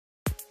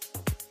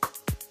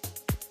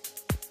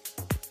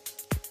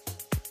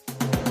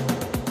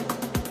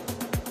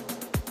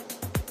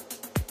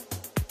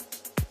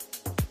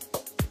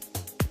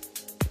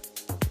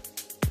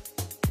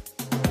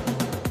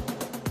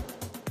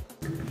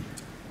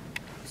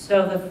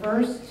So the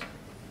first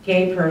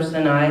gay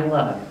person I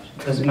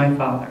loved was my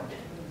father.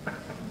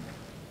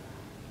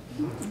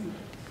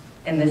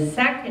 And the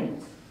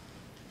second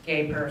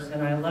gay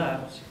person I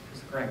loved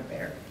was Greg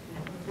Baird.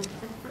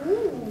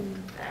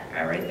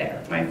 Right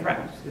there, my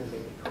friend.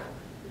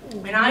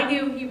 And I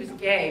knew he was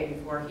gay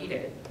before he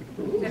did,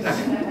 didn't I?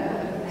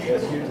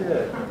 Yes, you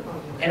did.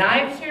 And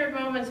I've shared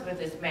moments with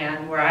this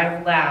man where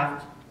I've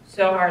laughed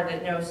so hard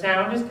that no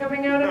sound is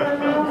coming out of our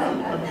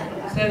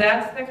mouth. So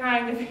that's the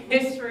kind of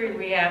history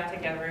we have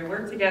together. We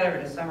worked together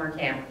at a summer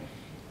camp.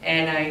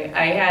 And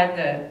I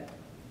had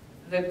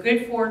the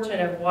good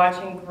fortune of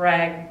watching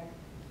Greg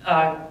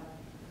come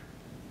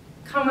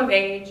of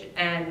age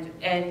and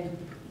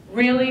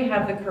really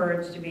have the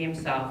courage to be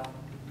himself.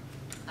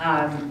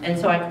 And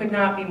so I could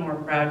not be more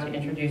proud to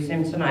introduce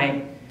him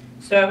tonight.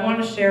 So I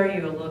want to share with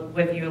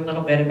you a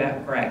little bit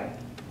about Greg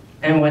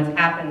and what's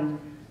happened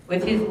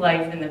with his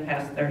life in the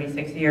past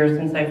 36 years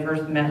since I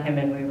first met him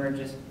and we were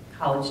just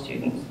college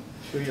students.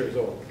 2 years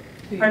old.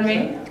 Pardon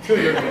me? 2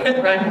 years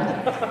old.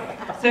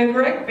 Right. So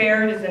Greg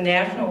Baird is a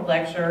national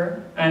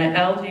lecturer on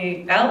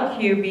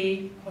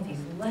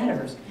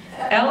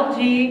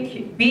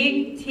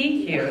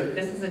LGBTQ,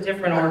 this is a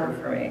different order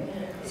for me,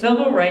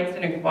 civil rights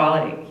and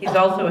equality. He's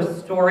also a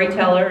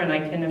storyteller, and I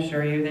can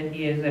assure you that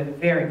he is a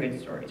very good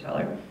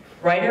storyteller,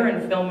 writer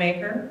and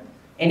filmmaker,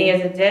 and he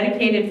has a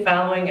dedicated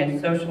following on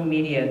social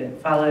media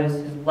that follows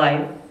his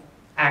life,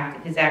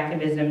 his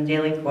activism,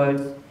 daily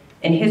quotes,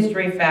 and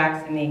history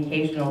facts, and the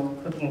occasional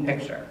cooking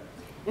picture.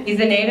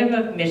 He's a native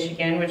of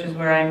Michigan, which is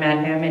where I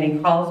met him, and he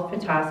calls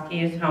Petoskey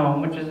his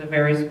home, which is a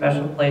very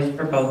special place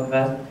for both of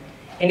us.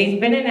 And he's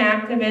been an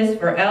activist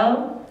for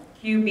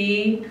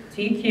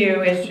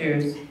LGBTQ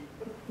issues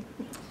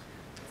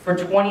for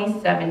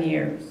 27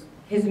 years.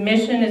 His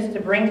mission is to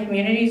bring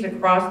communities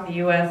across the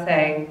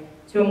USA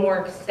to a more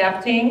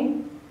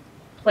accepting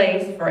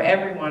place for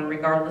everyone,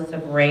 regardless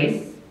of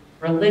race,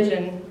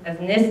 religion,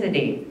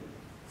 ethnicity,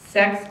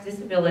 sex,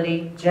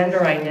 disability,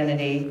 gender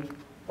identity,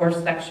 or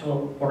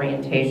sexual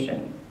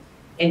orientation.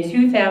 In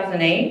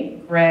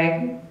 2008,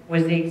 Greg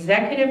was the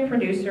executive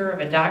producer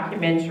of a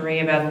documentary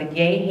about the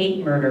gay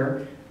hate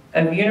murder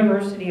of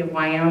University of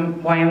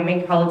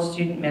Wyoming college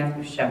student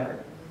Matthew Shepard.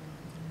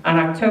 On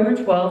October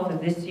 12th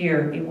of this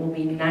year, it will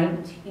be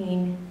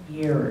 19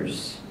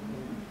 years.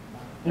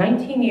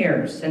 19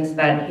 years since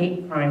that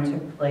hate crime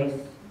took place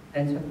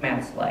and took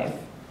Matt's life.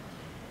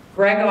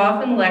 Greg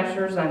often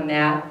lectures on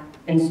that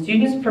and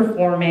students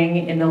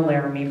performing in the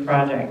Laramie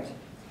Project.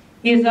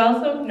 He is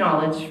also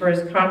acknowledged for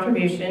his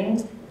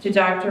contribution to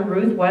Dr.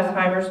 Ruth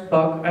Westheimer's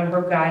book on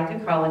her guide to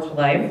college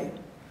life,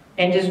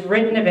 and is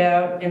written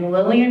about in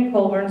Lillian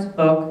Colburn's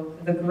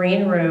book, The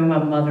Green Room, A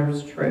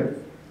Mother's Truth.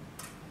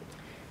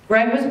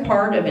 Greg was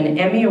part of an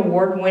Emmy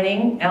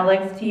Award-winning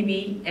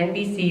LXTV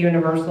NBC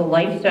Universal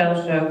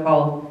lifestyle show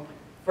called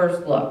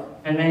First Look,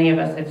 and many of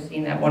us have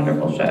seen that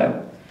wonderful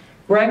show.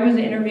 Greg was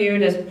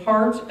interviewed as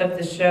part of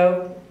the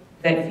show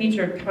that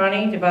featured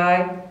Connie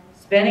DeVay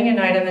spending a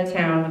night in the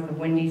town with a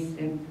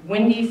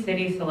Windy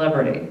City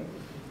celebrity.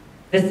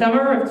 The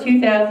summer of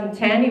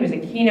 2010, he was a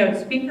keynote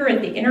speaker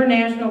at the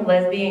International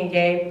Lesbian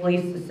Gay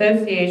Police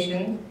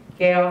Association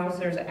Gay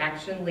Officers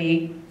Action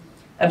League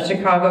of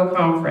Chicago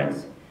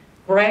Conference.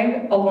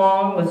 Greg,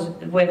 along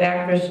with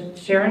actress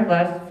Sharon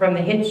Gless from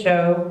the hit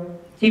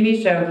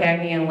TV show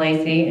Cagney and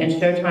Lacey, and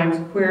Showtime's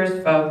Queer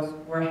as Folks,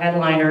 were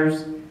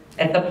headliners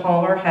at the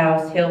Palmer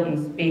House Hilton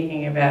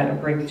speaking about a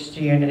bridge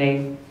to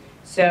unity.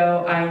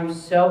 So I'm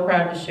so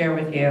proud to share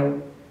with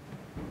you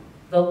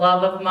the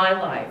love of my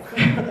life,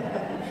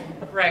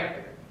 Greg.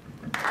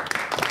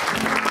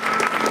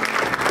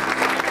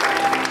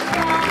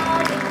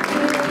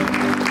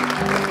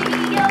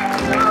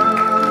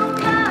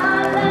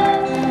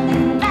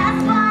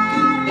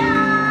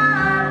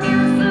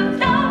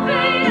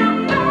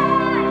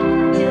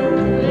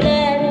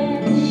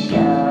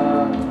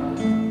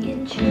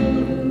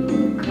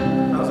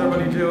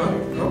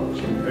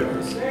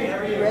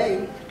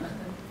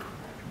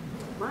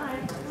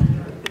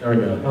 There we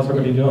go. How's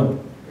everybody doing?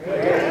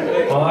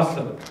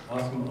 Awesome,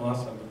 awesome,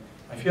 awesome.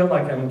 I feel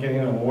like I'm getting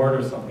an award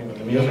or something with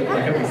the music,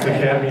 like at the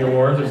Academy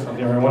Awards or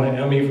something, or I won an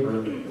Emmy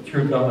for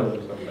True Colors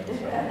or something.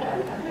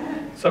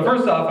 So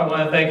first off, I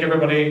want to thank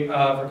everybody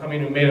for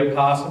coming who made it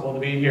possible to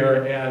be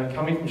here. And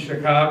coming from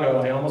Chicago,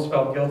 I almost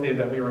felt guilty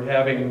that we were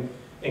having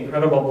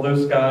incredible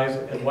blue skies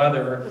and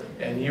weather,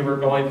 and you were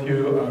going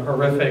through a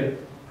horrific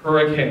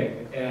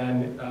hurricane.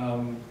 And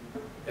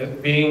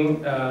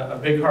being a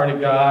big-hearted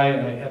guy,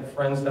 and I had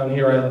friends down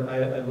here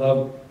I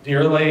love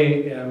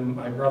dearly, and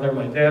my brother and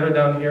my dad are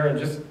down here, and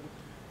just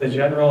the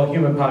general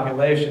human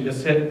population,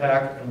 just sit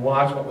back and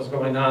watch what was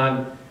going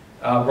on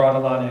brought a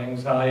lot of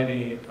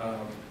anxiety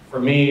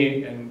for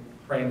me, and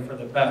praying for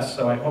the best.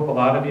 So I hope a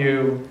lot of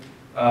you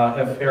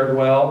have fared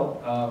well.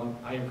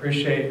 I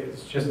appreciate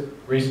it's just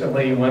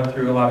recently you went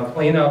through a lot of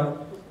cleanup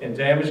and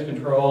damage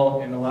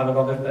control and a lot of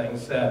other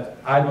things that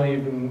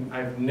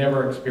I've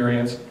never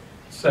experienced.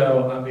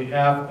 So on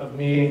behalf of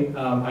me,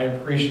 I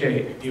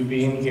appreciate you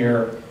being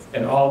here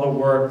and all the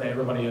work that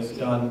everybody has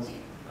done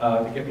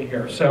to get me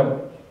here.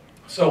 So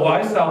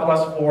why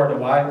Southwest Florida?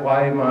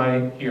 Why am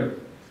I here?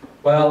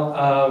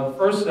 Well,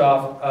 first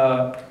off,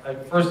 I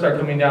first started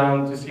coming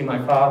down to see my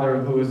father,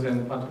 who is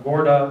in Punta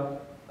Gorda,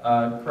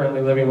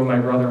 currently living with my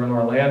brother in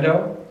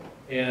Orlando.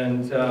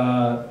 And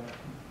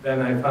then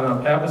I found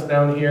out Pat was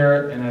down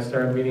here, and I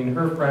started meeting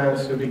her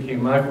friends, who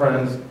became my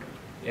friends,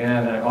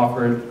 and I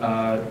offered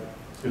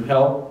to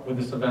help with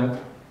this event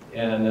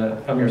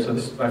and come here. So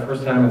this is my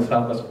first time in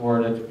Southwest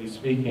Florida to be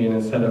speaking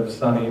instead of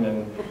sunning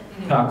and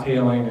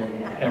cocktailing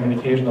and having an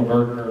occasional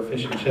burger or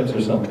fish and chips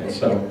or something.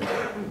 So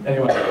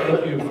anyway,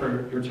 thank you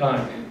for your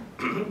time.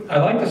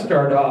 I'd like to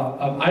start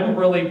off. I'm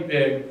really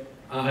big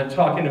on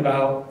talking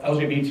about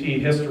LGBT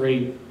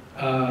history.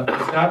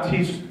 It's not taught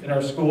in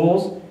our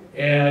schools,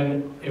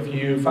 and if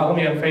you follow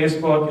me on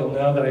Facebook, you'll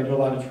know that I do a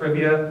lot of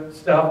trivia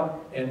stuff,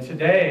 and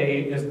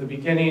today is the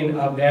beginning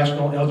of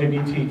National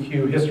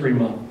LGBTQ History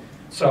Month.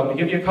 So I'm going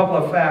to give you a couple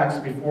of facts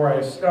before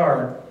I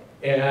start,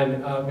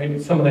 and maybe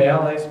some of the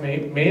allies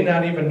may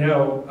not even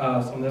know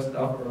some of this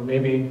stuff, or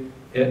maybe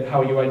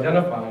how you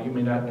identify. You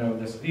may not know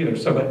this either.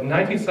 So, but in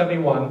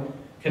 1971,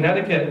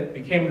 Connecticut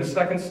became the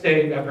second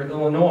state after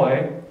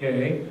Illinois,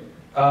 gay,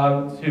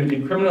 to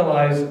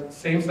decriminalize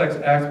same-sex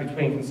acts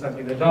between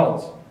consenting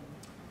adults.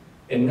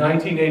 In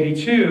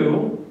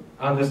 1982,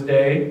 on this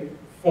day,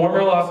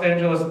 former Los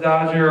Angeles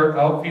Dodger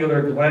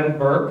outfielder Glenn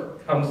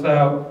Burke comes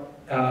out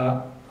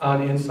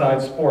on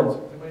Inside Sports.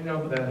 Does anybody know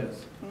who that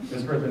is?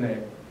 Just heard the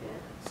name.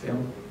 See,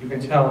 you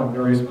can tell I'm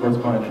very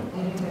sports-minded.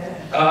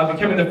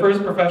 Becoming the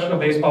first professional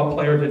baseball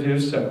player to do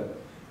so.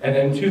 And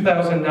in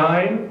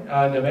 2009,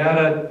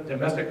 Nevada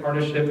domestic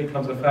partnership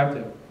becomes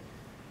effective.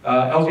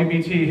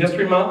 LGBT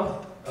History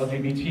Month,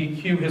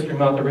 LGBTQ History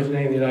Month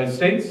originating in the United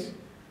States,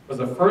 was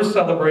the first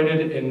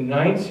celebrated in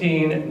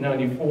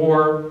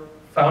 1994,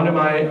 founded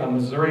by a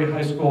Missouri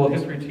high school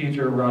history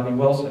teacher, Rodney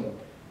Wilson.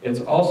 It's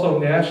also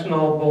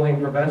National Bullying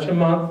Prevention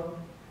Month.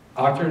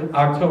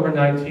 October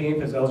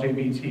 19th is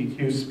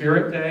LGBTQ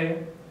Spirit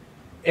Day.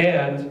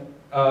 And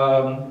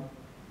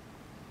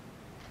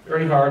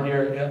very hard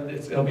here,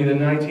 it'll be the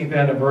 19th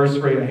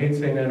anniversary, I hate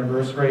saying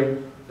anniversary,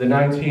 the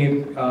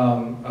 19th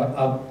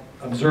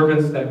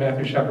observance that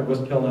Matthew Shepard was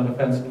killed on a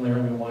fence in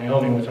Laramie,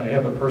 Wyoming, which I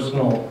have a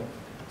personal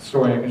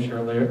story I can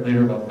share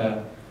later about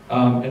that.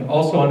 And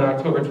also on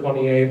October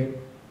 28th,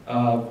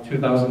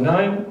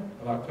 2009,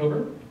 of October,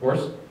 of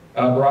course,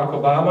 Barack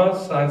Obama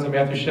signs the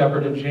Matthew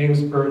Shepard and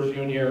James Byrd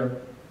Jr.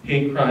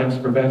 Hate Crimes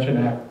Prevention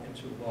Act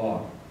into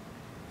law.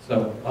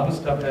 So a lot of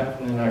stuff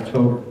happened in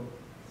October.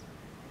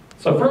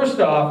 So first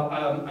off,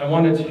 I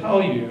want to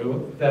tell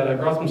you that I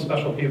brought some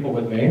special people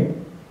with me,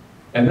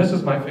 and this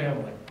is my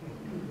family.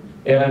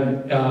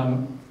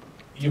 And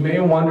you may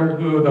wonder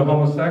who the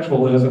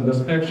homosexual is in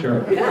this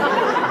picture.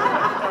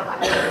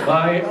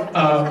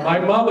 My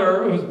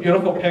mother, who's a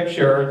beautiful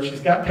picture,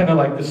 she's got kind of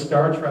like this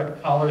Star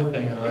Trek collar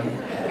thing on.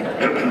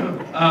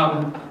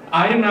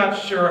 I am not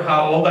sure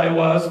how old I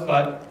was,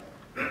 but,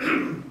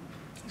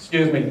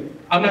 excuse me,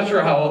 I'm not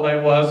sure how old I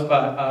was,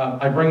 but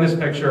I bring this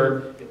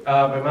picture.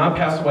 My mom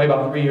passed away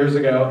about 3 years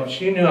ago. If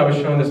she knew I was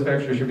showing this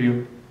picture, she'd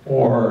be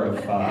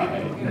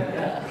horrified.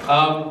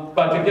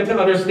 But to get to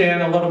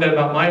understand a little bit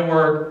about my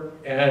work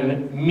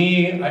and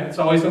me, it's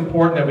always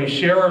important that we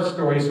share our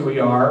stories, who we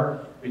are.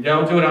 We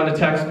don't do it on a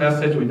text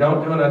message, we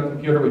don't do it on a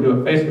computer, we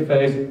do it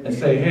face-to-face and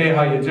say, hey,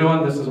 how you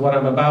doing? This is what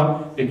I'm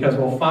about, because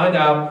we'll find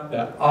out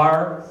that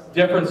our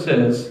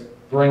differences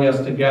bring us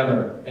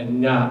together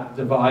and not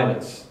divide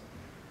us.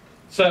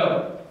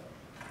 So,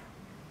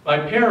 my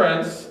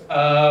parents,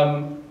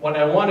 what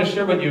I want to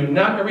share with you,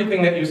 not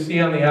everything that you see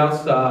on the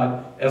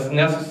outside is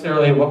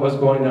necessarily what was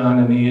going on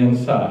in the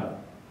inside.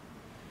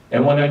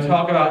 And when I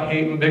talk about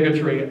hate and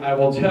bigotry, I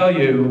will tell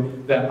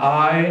you that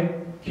I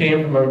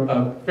came from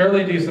a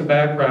fairly decent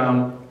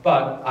background,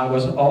 but I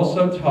was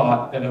also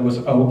taught that it was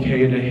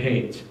okay to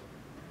hate.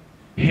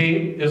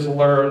 Hate is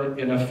learned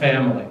in a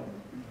family.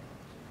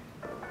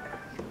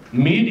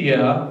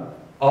 Media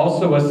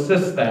also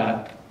assists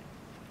that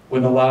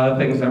with a lot of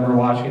things that we're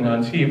watching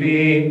on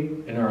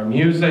TV, in our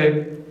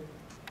music,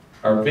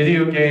 our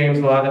video games,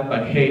 a lot of it,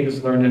 but hate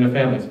is learned in a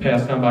family. It's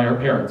passed down by our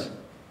parents.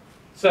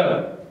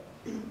 So,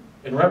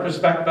 in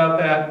retrospect about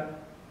that,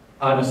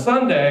 on a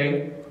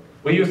Sunday,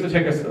 we used to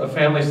take a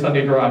family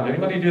Sunday drive.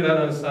 Anybody do that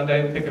on a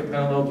Sunday? Take a kind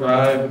of little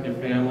drive with your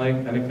family,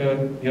 kind of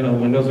good. You know, the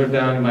windows are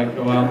down, you might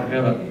go out and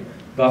have a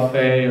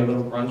buffet or a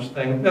little brunch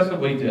thing. That's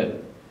what we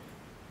did.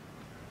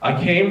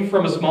 I came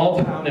from a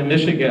small town in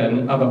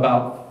Michigan of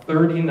about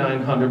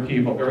 3,900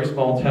 people, very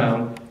small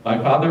town. My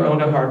father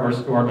owned a hardware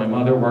store, my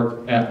mother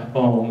worked at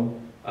home,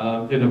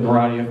 did a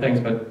variety of things,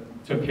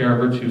 but took care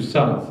of her 2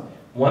 sons.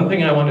 One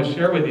thing I want to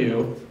share with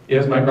you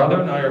is my brother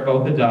and I are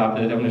both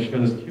adopted. I'm going to share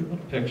this cute little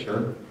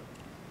picture.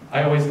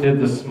 I always did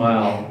this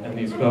smile in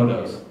these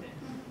photos.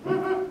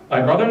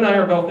 My brother and I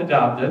are both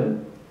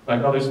adopted. My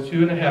brother's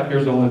 2.5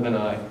 years older than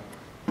I.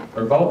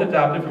 We're both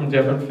adopted from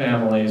different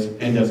families,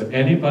 and does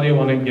anybody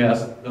want to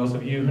guess, those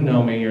of you who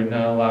know me, you're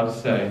not allowed to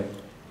say,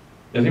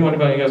 does anyone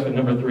want to guess what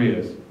number 3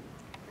 is?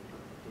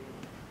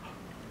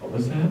 What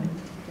was that?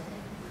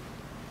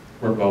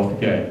 were both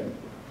gay.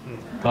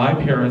 My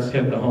parents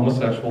hit the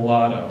homosexual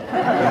lotto.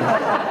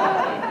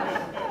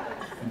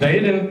 They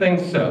didn't think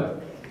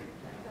so.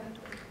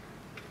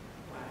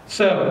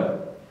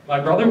 So, my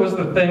brother was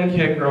the thin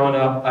kid growing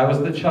up, I was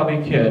the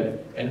chubby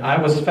kid, and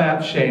I was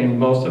fat shamed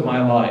most of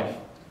my life.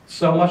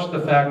 So much the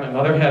fact my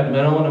mother had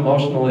mental and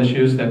emotional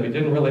issues that we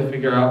didn't really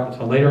figure out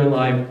until later in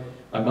life.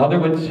 My mother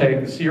would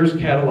take the Sears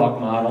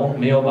catalog model,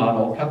 male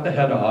model, cut the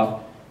head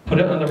off, put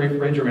it on the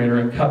refrigerator,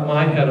 and cut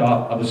my head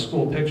off of a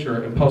school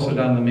picture and post it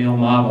on the male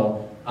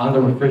model on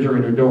the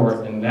refrigerator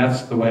door, and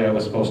that's the way I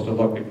was supposed to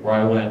look before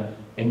I went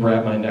and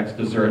grabbed my next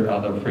dessert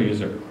out of the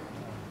freezer.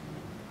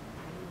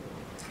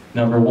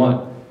 Number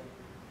one.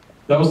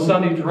 Those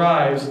Sunday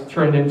drives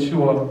turned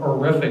into a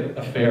horrific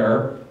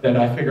affair that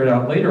I figured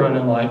out later on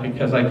in life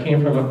because I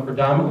came from a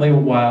predominantly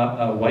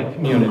white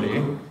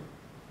community.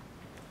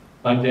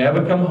 My dad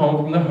would come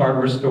home from the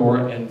hardware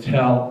store and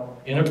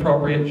tell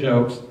inappropriate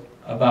jokes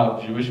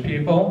about Jewish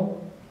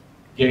people,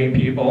 gay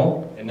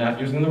people, and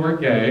not using the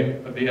word gay,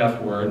 but the F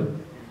word.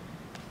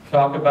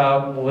 Talk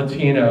about the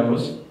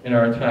Latinos in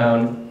our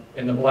town,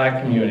 in the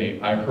black community.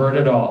 I heard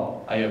it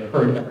all. I have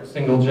heard every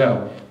single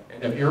joke.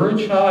 And if you're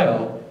a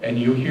child and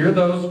you hear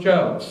those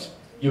jokes,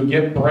 you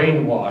get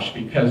brainwashed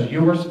because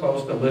you were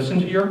supposed to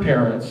listen to your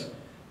parents.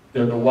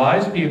 They're the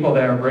wise people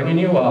that are bringing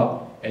you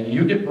up, and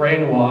you get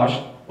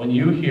brainwashed when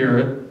you hear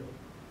it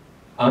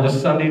on a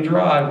Sunday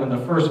drive when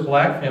the first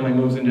black family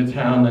moves into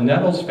town, the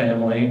Nettles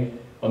family.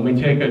 When we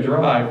take a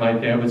drive, my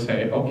dad would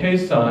say, okay,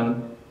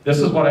 son, this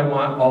is what I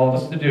want all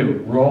of us to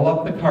do. Roll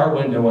up the car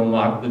window and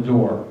lock the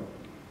door.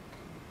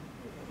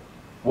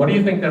 What do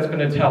you think that's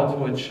going to tell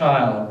to a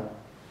child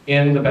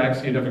in the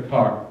backseat of a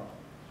car?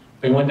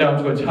 They went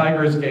down to a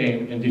Tigers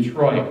game in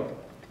Detroit,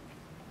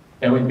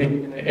 and we'd be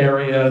in an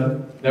area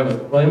that was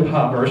really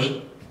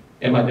impoverished,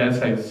 and my dad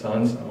said,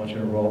 sons, I want you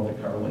to roll up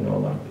the car window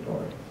and lock the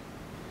door.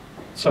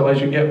 So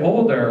as you get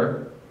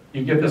older,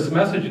 you get this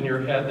message in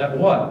your head that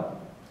what?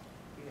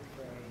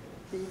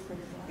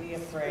 Be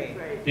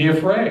afraid. Be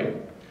afraid.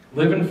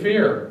 Live in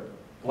fear.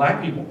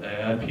 Black people,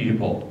 bad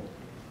people.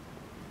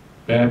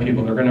 Bad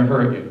people, they're going to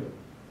hurt you.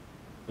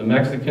 The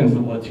Mexicans, the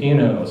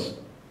Latinos,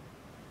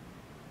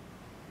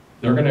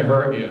 they're going to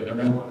hurt you. They're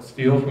going to want to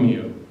steal from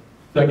you.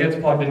 That gets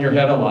plugged in your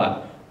head a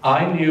lot.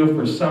 I knew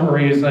for some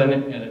reason,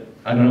 and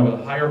I don't know,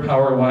 with a higher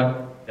power or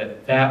what,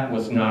 that that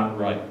was not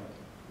right.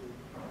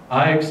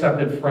 I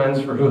accepted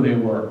friends for who they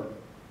were.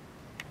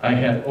 I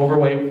had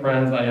overweight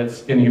friends, I had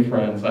skinny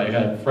friends, I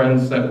had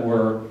friends that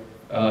were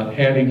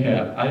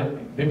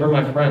handicapped. They were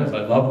my friends,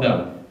 I loved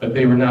them, but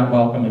they were not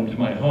welcome into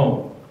my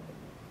home.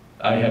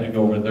 I had to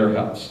go over to their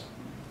house.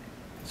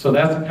 So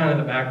that's kind of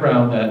the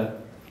background that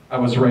I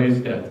was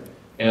raised in.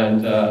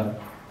 And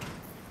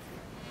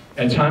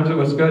at times it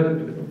was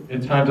good,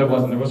 at times it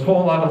wasn't. There was a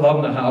whole lot of love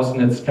in the house,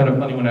 and it's kind of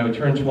funny, when I would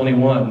turn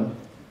 21,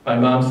 my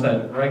mom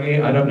said,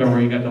 Reggie, I don't know where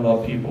you got to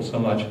love people so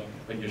much,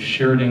 but you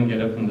sure didn't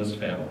get it from this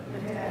family.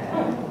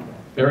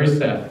 Very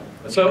sad.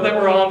 So that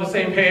we're all on the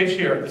same page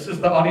here, this is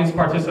the audience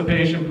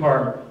participation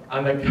part.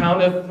 On the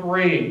count of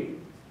 3,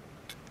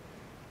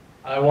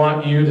 I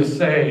want you to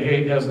say,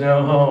 hate has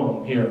no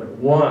home here.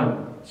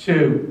 1,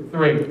 2,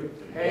 3.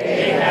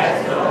 Hate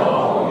has no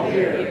home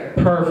here.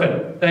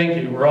 Perfect.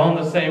 Thank you. We're all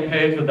on the same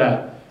page with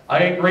that.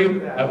 I agree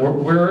with that.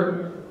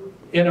 We're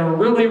in a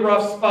really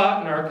rough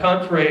spot in our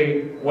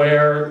country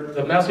where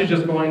the message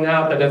is going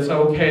out that it's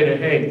okay to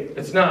hate.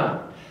 It's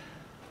not.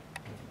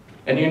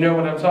 And you know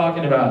what I'm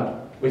talking about.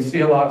 We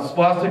see a lot of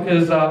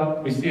swastikas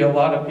up. We see a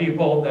lot of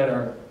people that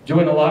are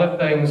doing a lot of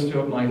things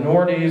to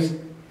minorities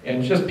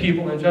and just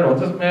people in general. It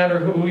doesn't matter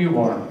who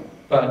you are,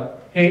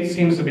 but hate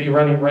seems to be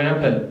running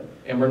rampant.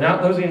 And we're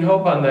not losing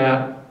hope on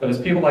that, but it's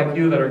people like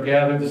you that are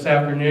gathered this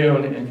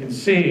afternoon and can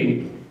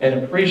see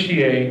and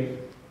appreciate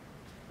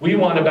we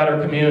want a better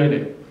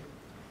community.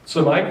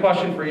 So my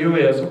question for you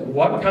is,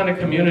 what kind of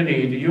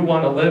community do you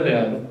want to live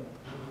in,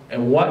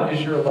 and what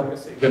is your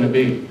legacy going to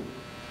be?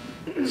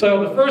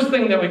 So the first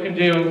thing that we can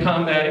do in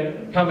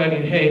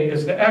combating hate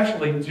is to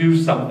actually do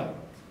something.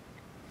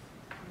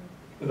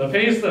 The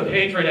face of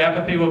hatred,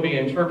 apathy will be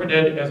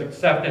interpreted as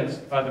acceptance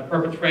by the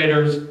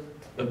perpetrators,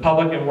 the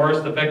public, and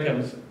worse, the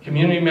victims.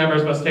 Community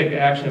members must take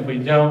action. If we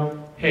don't,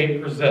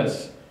 hate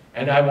persists.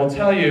 And I will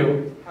tell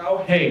you how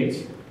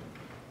hate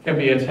can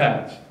be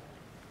attacked.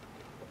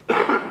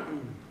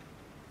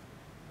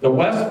 The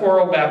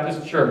Westboro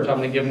Baptist Church, I'm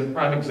going to give a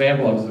prime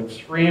example of this, an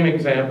extreme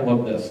example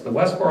of this. The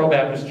Westboro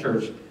Baptist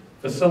Church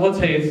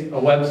facilitates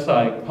a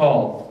website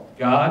called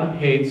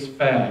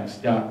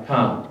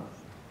GodHatesFags.com.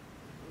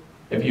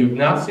 If you've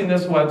not seen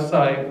this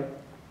website,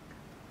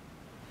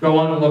 go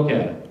on and look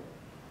at it.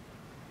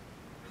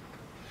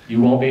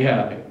 You won't be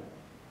happy.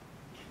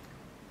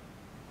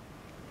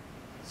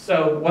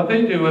 So what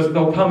they do is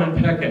they'll come and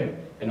picket.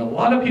 And a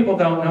lot of people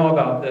don't know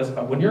about this,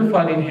 but when you're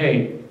fighting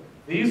hate,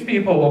 these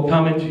people will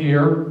come into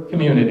your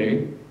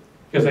community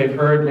because they've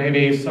heard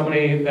maybe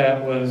somebody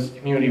that was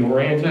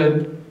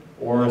community-oriented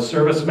or a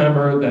service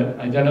member that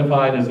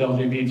identified as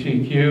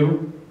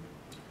LGBTQ,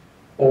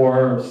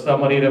 or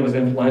somebody that was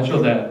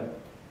influential that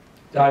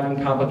died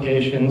from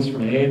complications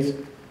from AIDS.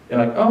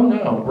 They're like, oh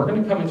no, we're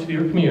going to come into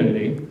your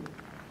community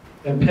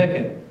and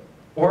picket.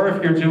 Or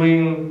if you're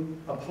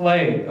doing a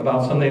play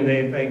about something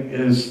they think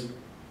is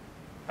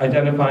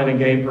identifying a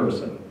gay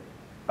person,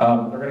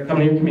 they're going to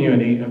come into your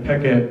community and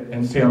picket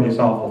and say all these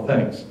awful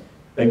things.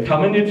 They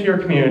come into your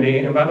community,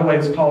 and by the way,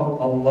 it's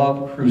called a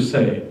love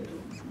crusade.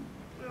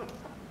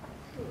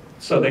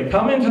 So they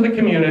come into the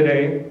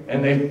community,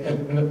 and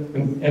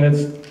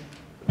it's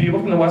people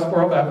from the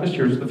Westboro Baptist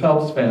Church, the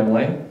Phelps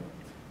family,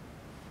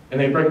 and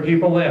they bring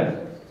people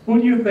in. Who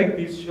do you think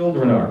these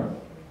children are?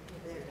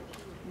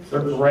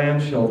 They're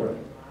grandchildren.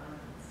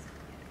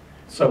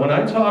 So when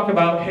I talk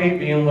about hate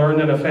being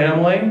learned in a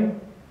family,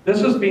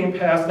 this is being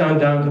passed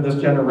down to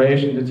this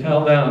generation to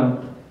tell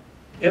them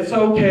it's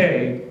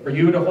okay for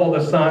you to hold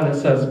a sign that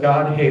says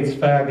God hates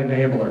fag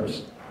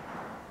enablers.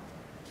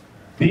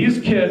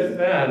 These kids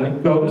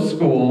then go to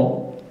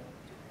school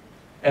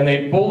and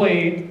they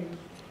bully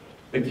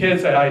the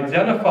kids that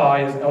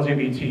identify as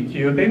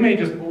LGBTQ. They may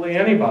just bully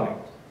anybody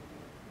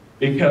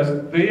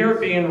because they are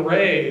being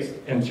raised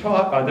and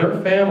taught by their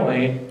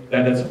family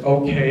that it's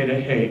okay to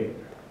hate.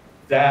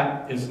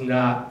 That is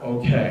not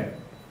okay.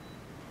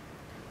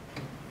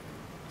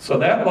 So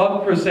that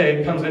love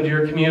crusade comes into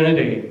your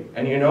community,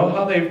 and you know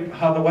how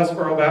the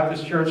Westboro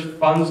Baptist Church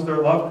funds their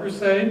love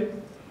crusade?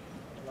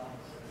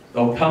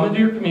 They'll come into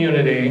your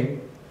community,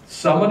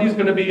 somebody's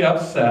going to be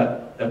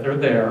upset that they're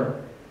there,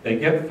 they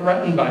get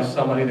threatened by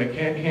somebody that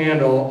can't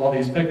handle all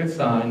these picket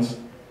signs,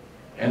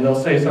 and they'll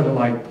say something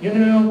like, you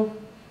know,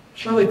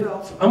 Shirley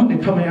Phelps, I'm going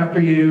to come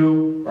after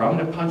you, or I'm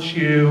going to punch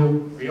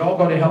you, or you all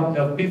go to help,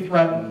 they'll be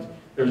threatened.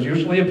 There's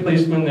usually a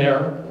policeman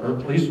there, or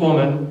a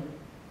policewoman.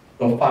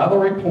 They'll file a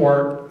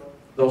report,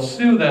 they'll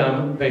sue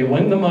them, they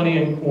win the money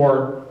in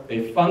court,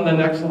 they fund the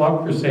next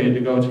love crusade to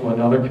go to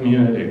another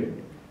community.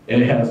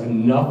 It has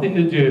nothing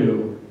to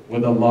do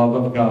with the love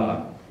of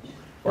God,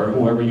 or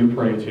whoever you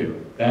pray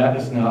to. That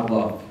is not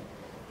love.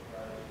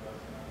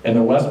 And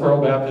the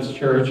Westboro Baptist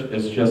Church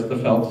is just the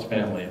Phelps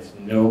family, it's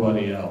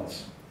nobody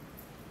else.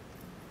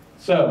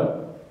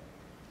 So,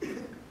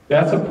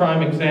 that's a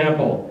prime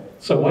example.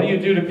 So what do you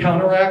do to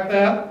counteract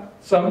that?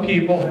 Some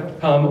people have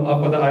come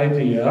up with the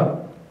idea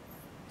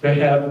to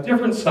have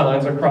different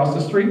signs across the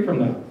street from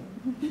them.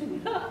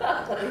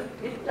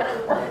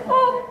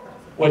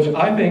 Which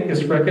I think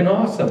is freaking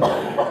awesome.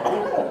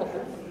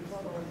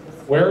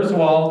 Where's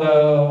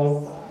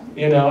Waldo?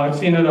 You know, I've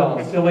seen it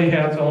all. Silly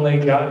hats only,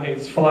 God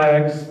hates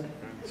flags.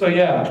 So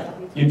yeah,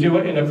 you do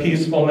it in a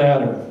peaceful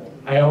manner.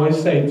 I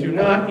always say, do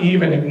not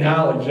even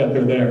acknowledge that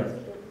they're there.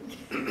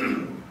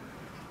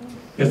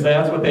 Because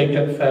that's what they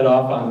get fed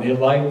off on. They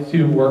like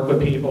to work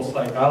with people's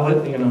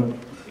psychology, you know,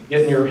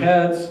 get in your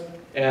heads,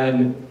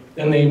 and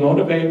then they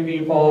motivate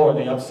people or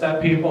they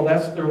upset people.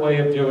 That's their way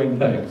of doing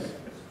things.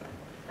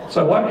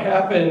 So what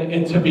happened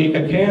in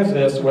Topeka,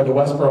 Kansas, where the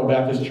Westboro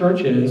Baptist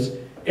Church is,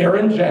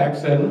 Aaron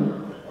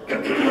Jackson,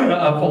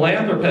 a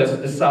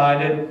philanthropist,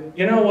 decided,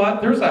 you know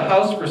what, there's a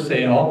house for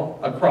sale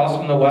across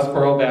from the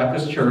Westboro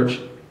Baptist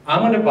Church. I'm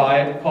going to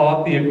buy it,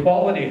 call it the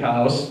Equality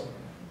House.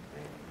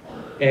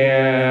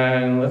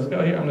 And let's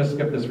go here. I'm going to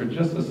skip this for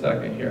just a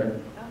second here.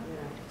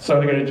 So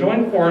they're going to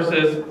join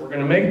forces. We're going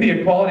to make the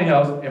Equality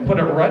House and put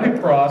it right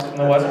across from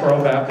the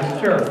Westboro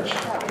Baptist Church.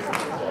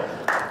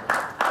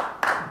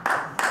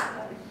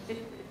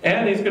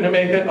 And he's going to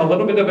make it a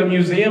little bit of a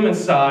museum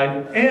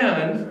inside,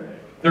 and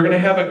they're going to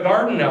have a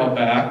garden out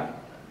back.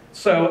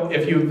 So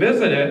if you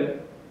visit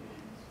it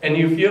and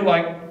you feel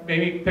like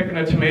maybe picking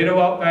a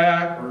tomato out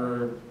back,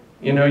 or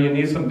you know, you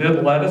need some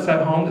good lettuce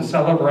at home to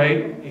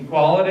celebrate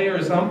equality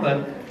or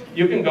something,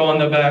 you can go in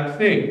the back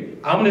seat.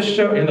 I'm going to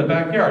show you in the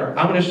backyard.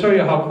 I'm going to show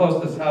you how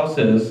close this house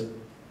is.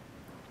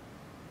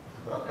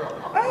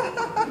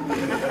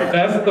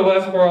 That's the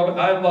Westboro.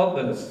 I love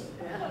this.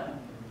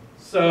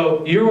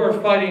 So you are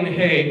fighting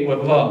hate with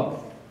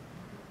love.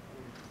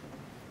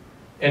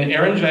 And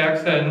Aaron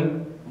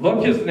Jackson,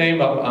 look his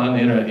name up on the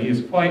internet.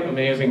 He's quite an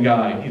amazing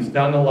guy. He's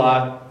done a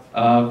lot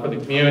for the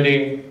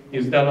community.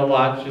 He's done a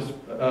lot just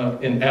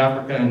in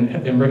Africa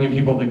and bringing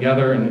people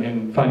together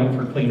and fighting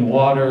for clean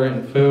water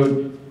and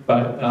food.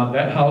 But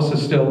that house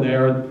is still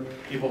there.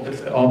 People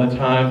visit all the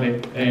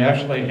time. They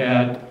actually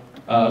had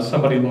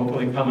somebody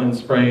locally come and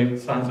spray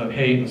signs of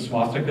hate and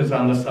swastikas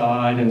on the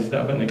side and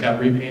stuff, and they got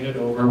repainted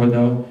over with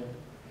no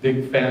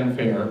big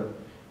fanfare.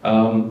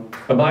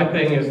 But my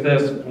thing is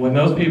this: when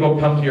those people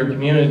come to your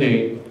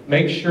community,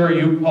 make sure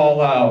you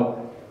call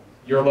out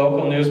your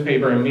local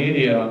newspaper and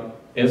media.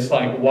 It's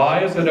like,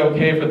 why is it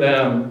okay for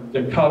them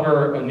to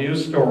cover a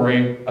news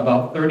story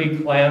about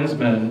 30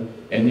 Klansmen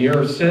in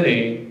your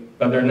city,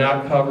 but they're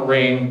not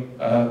covering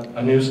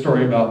a news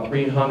story about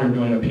 300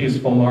 doing a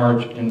peaceful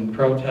march in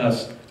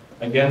protest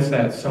against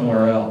that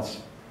somewhere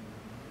else?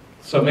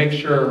 So make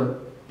sure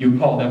you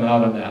call them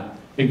out on that.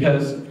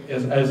 Because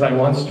as I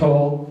once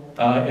told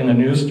in a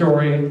news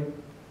story,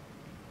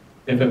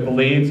 if it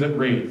bleeds, it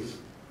reads.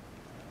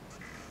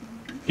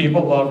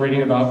 People love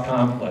reading about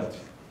conflict.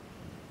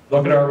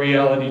 Look at our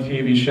reality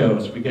TV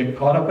shows. We get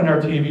caught up in our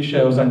TV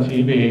shows on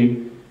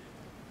TV,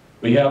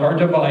 We have our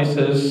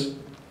devices,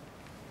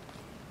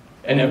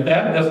 and if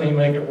that doesn't even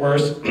make it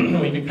worse,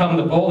 we become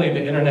the bully,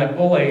 the internet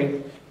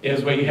bully,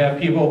 is we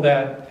have people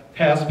that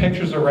pass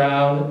pictures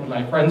around, and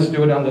my friends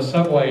do it on the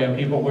subway of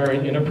people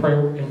wearing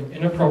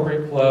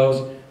inappropriate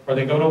clothes, or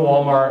they go to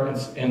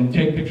Walmart and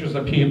take pictures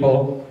of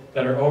people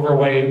that are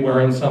overweight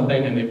wearing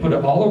something, and they put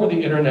it all over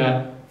the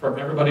internet for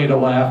everybody to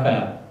laugh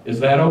at. Is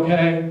that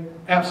okay?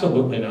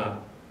 Absolutely not.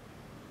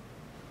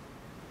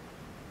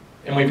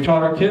 And we've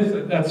taught our kids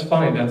that that's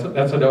funny,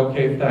 that's an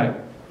okay thing.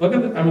 Look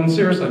at I mean,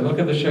 seriously, look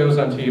at the shows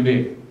on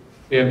TV.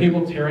 We have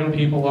people tearing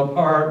people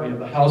apart. We have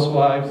the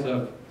housewives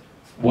of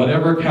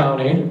whatever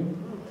county.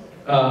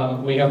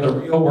 We have the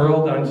Real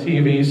World on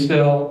TV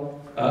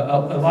still.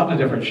 A lot of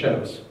different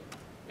shows.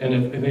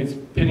 And it's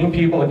pitting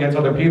people against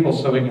other people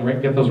so we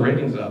can get those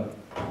ratings up.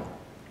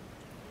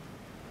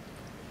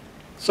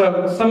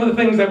 So some of the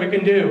things that we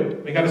can do,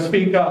 we got to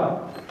speak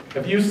up.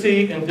 If you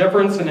see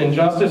indifference and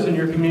injustice in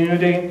your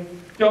community,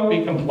 don't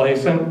be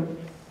complacent.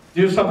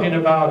 Do something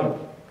about it.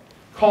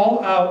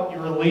 Call out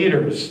your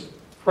leaders.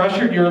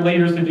 Pressure your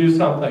leaders to do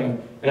something.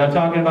 And I'm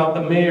talking about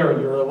the mayor,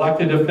 your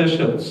elected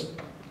officials,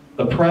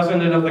 the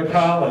president of the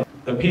college,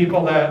 the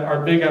people that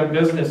are big on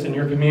business in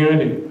your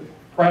community.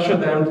 Pressure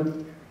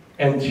them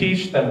and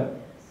teach them.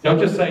 Don't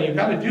just say, you've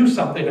got to do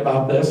something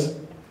about this.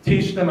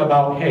 Teach them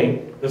about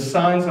hate, the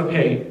signs of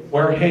hate,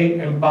 where hate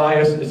and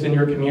bias is in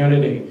your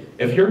community.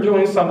 If you're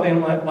doing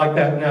something like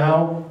that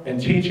now and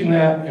teaching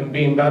that and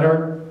being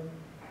better,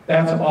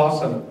 that's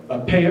awesome.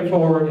 But pay it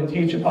forward and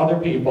teach other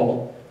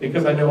people,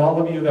 because I know all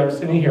of you that are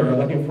sitting here are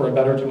looking for a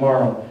better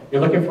tomorrow.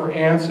 You're looking for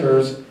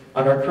answers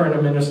on our current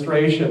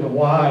administration and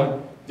why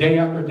day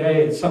after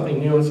day it's something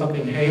new and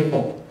something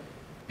hateful.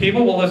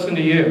 People will listen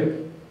to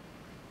you.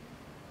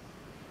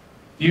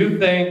 Do you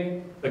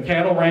think the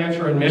cattle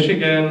rancher in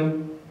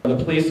Michigan, or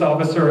the police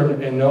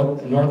officer in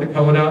North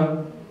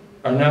Dakota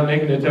are not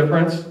making a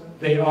difference?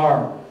 They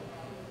are.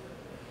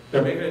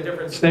 They're making a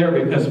difference there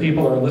because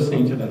people are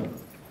listening to them.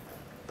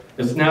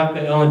 It's not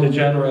the Ellen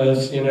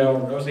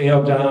DeGeneres, Rosie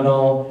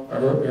O'Donnell,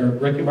 or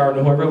Ricky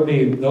Martin, whoever it will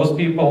be. Those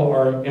people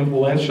are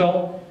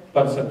influential,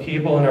 but it's the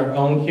people in our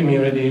own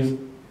communities,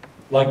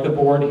 like the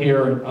board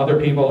here and other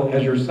people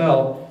as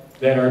yourself,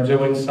 that are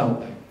doing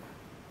something.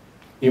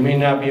 You may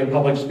not be a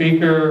public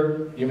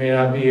speaker, you may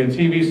not be a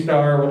TV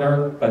star or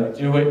whatever, but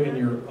do it in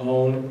your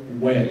own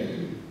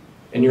way.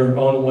 And your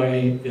own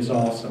way is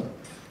awesome.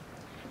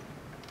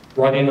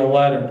 Writing a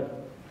letter,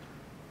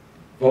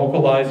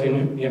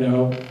 vocalizing,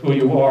 who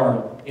you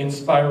are,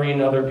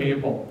 inspiring other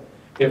people.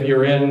 If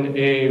you're in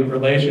a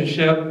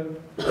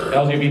relationship,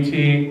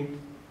 LGBT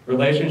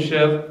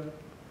relationship,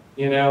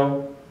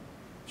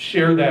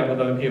 share that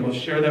with other people,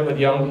 share that with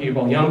young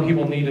people. Young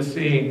people need to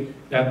see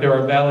that there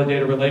are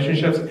validated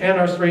relationships and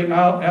our straight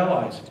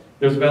allies.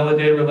 There's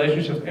validated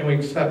relationships and we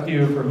accept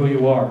you for who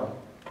you are.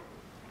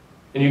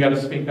 And you got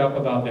to speak up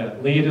about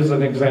that. Lead as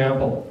an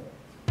example.